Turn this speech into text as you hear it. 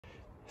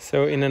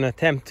So in an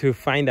attempt to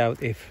find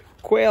out if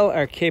quail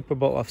are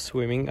capable of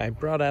swimming, I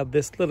brought out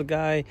this little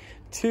guy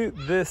to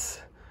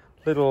this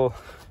little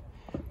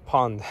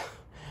pond,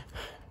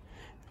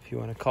 if you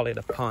want to call it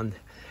a pond,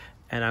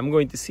 and I'm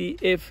going to see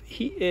if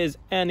he is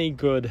any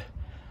good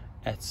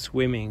at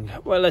swimming.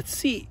 Well, let's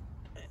see.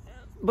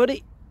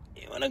 Buddy,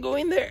 you want to go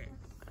in there?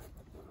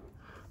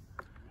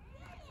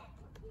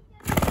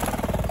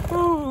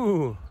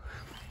 Ooh,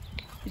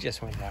 he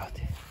just went out.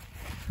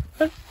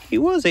 But he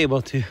was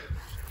able to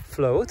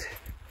float.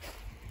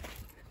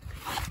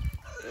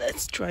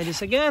 Let's try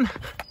this again.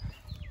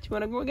 Do you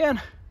want to go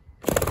again?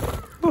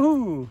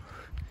 Woohoo!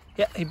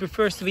 Yeah, he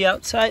prefers to be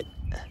outside.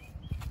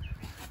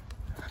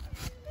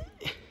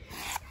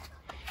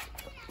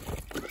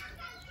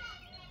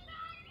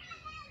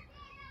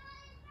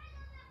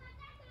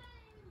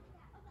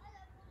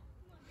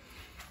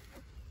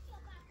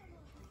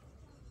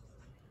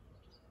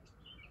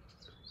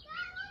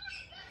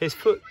 His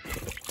foot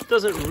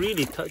doesn't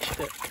really touch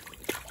the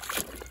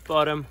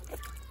bottom.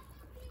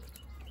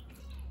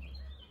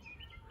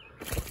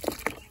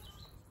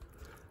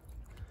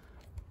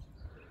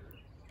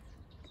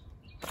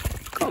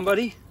 Come on,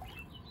 buddy.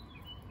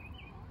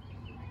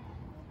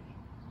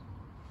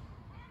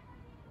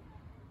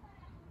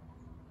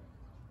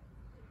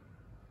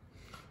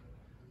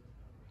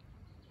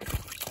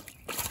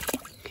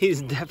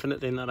 He's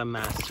definitely not a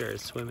master at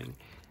swimming.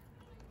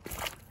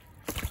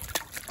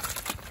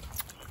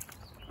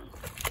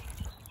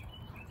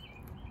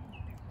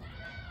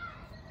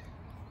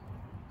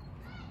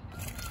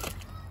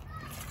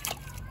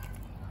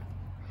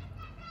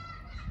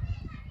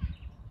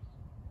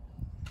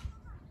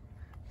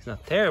 It's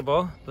not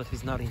terrible, but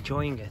he's not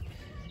enjoying it.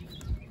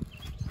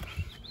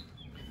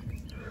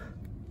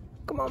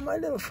 Come on, my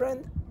little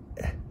friend.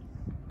 Do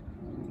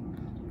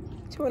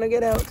you want to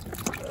get out?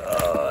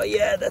 Oh,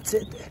 yeah, that's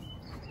it.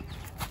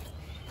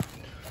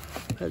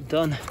 Well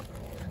done.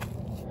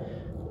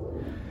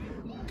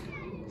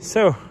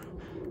 So,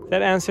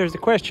 that answers the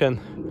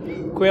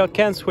question. Quail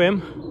can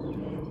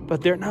swim,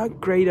 but they're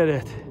not great at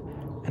it.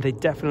 And they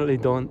definitely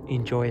don't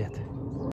enjoy it.